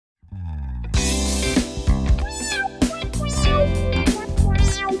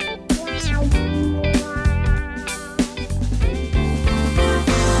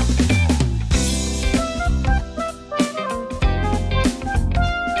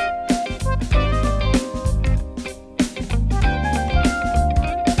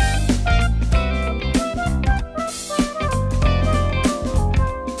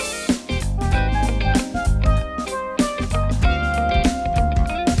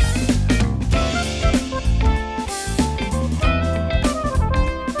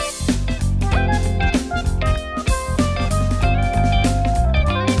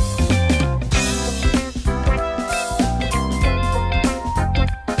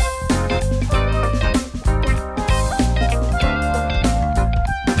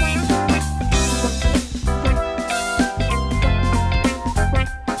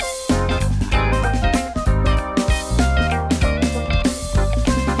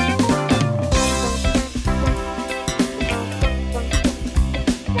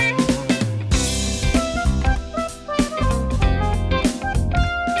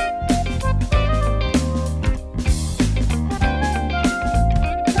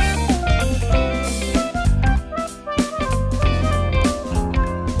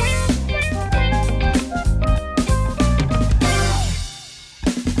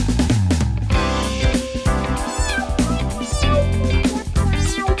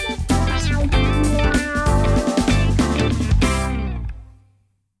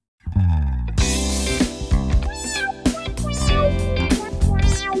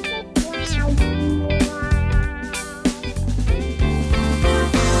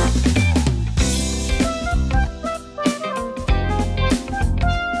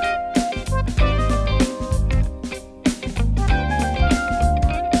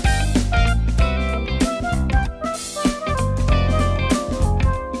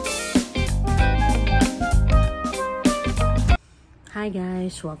Hi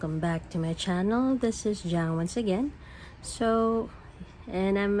guys, welcome back to my channel. This is Jang once again.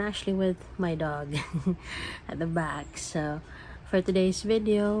 And I'm actually with my dog at the back. So for today's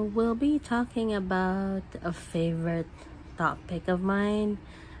video, we'll be talking about a favorite topic of mine,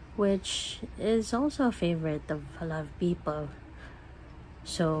 which is also a favorite of a lot of people.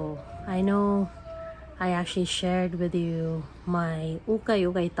 So I know I actually shared with you my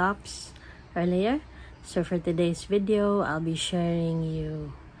ukay-ukay tops earlier. So for today's video, I'll be sharing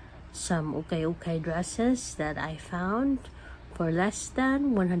you some ukay-ukay dresses that I found for less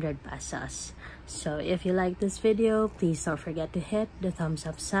than 100 pesos. So if you like this video, please don't forget to hit the thumbs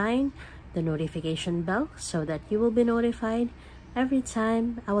up sign, the notification bell, so that you will be notified every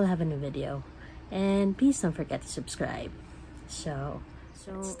time I will have a new video. And please don't forget to subscribe. So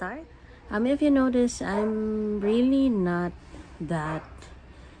let's start. If you notice, I'm really not that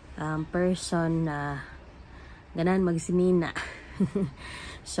person na ganan magsimina.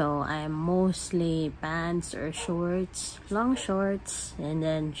 So I'm mostly pants or shorts, long shorts, and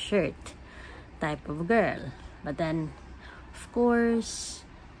then shirt type of girl. But then, of course,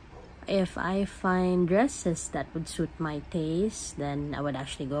 if I find dresses that would suit my taste, then I would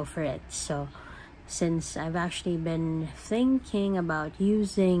actually go for it. So since I've actually been thinking about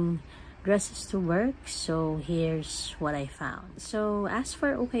using dresses to work, so here's what I found. So as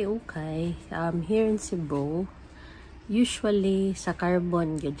for ukay-ukay, here in Cebu, usually sa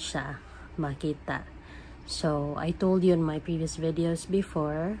carbon good siya makita. So I told you in my previous videos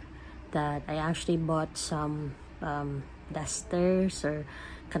before that I actually bought some dusters or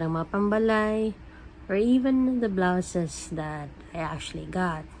kanang mga pambalay, or even the blouses that I actually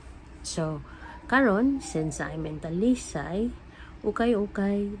got. So karon, since I'm in Talisay,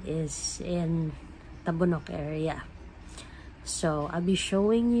 ukay-ukay is in Tabunok area. So I'll be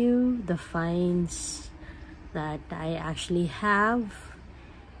showing you the finds that I actually have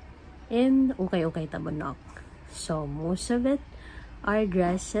in Ukay-ukay Tabunok. So most of it are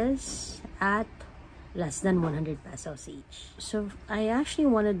dresses at less than 100 pesos each. So I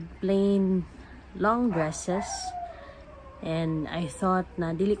actually wanted plain long dresses, and I thought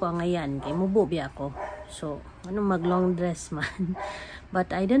na dili ko ngayon kay mububi ako. So ano mag long dress man.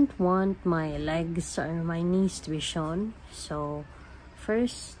 But I didn't want my legs or my knees to be shown. So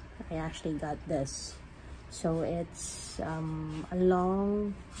first I actually got this. So it's a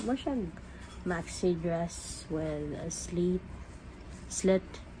long maxi dress with a slit,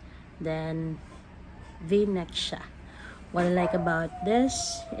 then V-neck siya. What I like about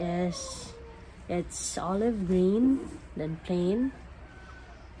this is it's olive green, then plain,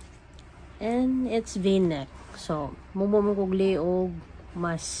 and it's V-neck. So mubo mo kog liog,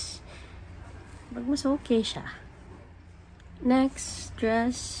 mas okay siya. Next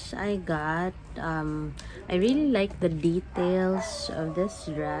dress I got, I really like the details of this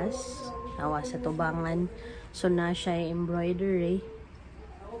dress. Nawa sa tubangan, so na siya embroidery,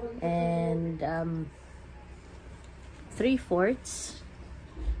 and 3/4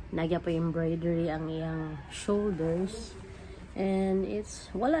 nagya pa embroidery ang iyang shoulders, and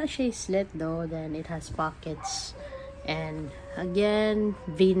it's wala siya slit though, then it has pockets, and again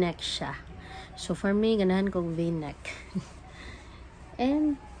V-neck siya. So for me, ganahan kong V-neck.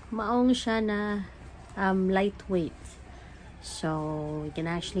 And maong siya na lightweight, so you can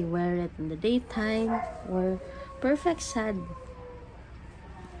actually wear it in the daytime, or perfect sad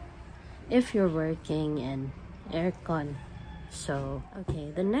if you're working in aircon. So okay,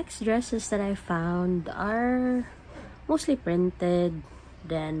 the next dresses that I found are mostly printed,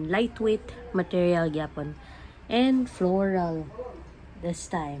 then lightweight material gyapon, and floral this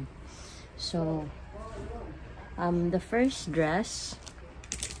time. So the first dress,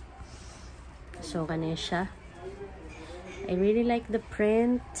 so kani siya. I really like the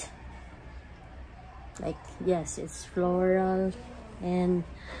print. Like, yes, it's floral, and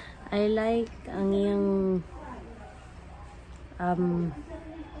I like ang iyang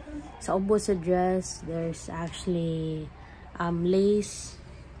sa ubo sa dress, there's actually lace,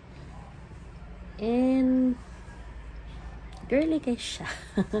 and girly kay siya.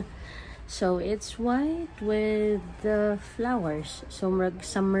 So it's white with the flowers, so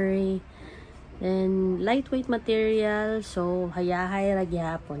summery, and lightweight material, so hayahay ra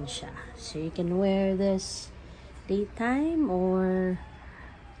gyapon siya. So you can wear this daytime or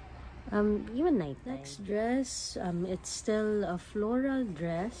even nighttime. Next dress, it's still a floral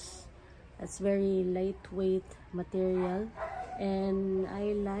dress. It's very lightweight material, and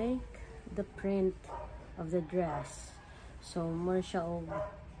I like the print of the dress. So more siya og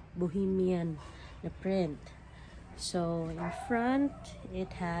bohemian na print. So in front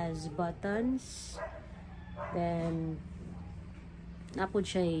it has buttons, then napod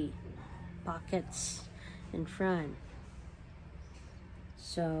siya pockets in front,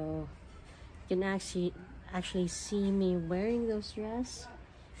 so you can actually see me wearing those dress.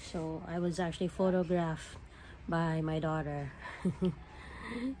 So I was actually photographed by my daughter.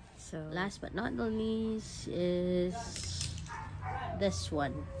 So last but not the least is this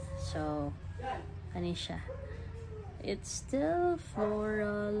one. So ano siya, it's still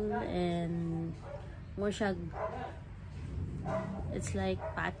floral and more siya, it's like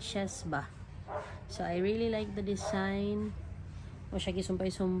patches ba. So I really like the design. Mo siya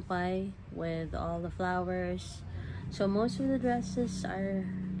gisumpay-sumpay with all the flowers. So most of the dresses are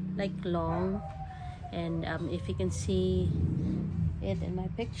like long, and if you can see it in my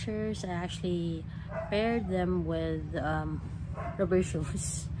pictures, I actually paired them with rubber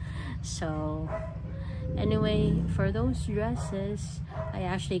shoes. So anyway, for those dresses, I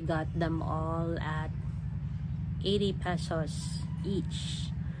actually got them all at 80 pesos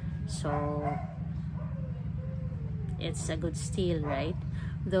each. So it's a good steal, right?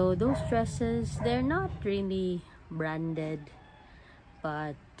 Though those dresses, they're not really branded,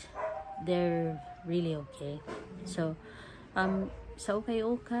 but they're really okay. So so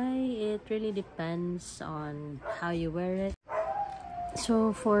Ukay-ukay, it really depends on how you wear it.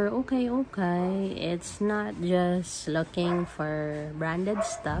 So for Ukay-ukay, it's not just looking for branded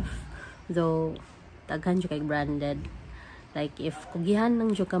stuff, though daghan jud kay branded. Like if kugihan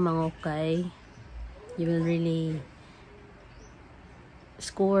lang jud ka mangukay, you will really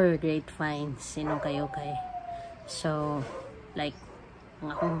score great finds in Ukay-ukay. So like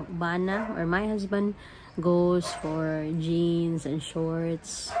akong bana or my husband goes for jeans and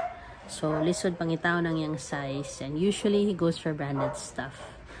shorts, so lisod pangitaw ng yang size, and usually he goes for branded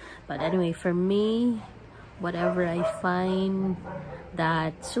stuff. But anyway, for me, whatever I find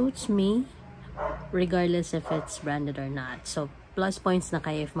that suits me, regardless if it's branded or not. So plus points na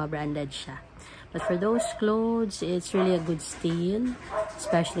kayo if ma-branded siya. But for those clothes, it's really a good steal,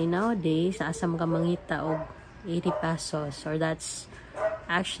 especially nowadays. Asam ka mangita og 80 pesos, or that's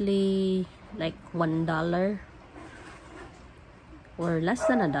actually like $1 or less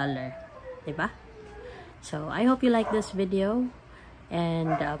than $1, diba? So I hope you like this video,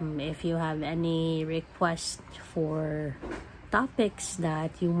 and if you have any requests for topics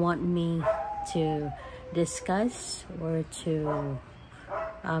that you want me to discuss or to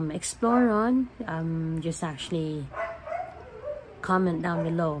explore on, just actually comment down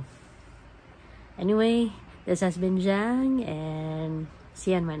below. Anyway, this has been Jang, and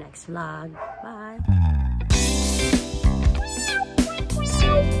see you in my next vlog.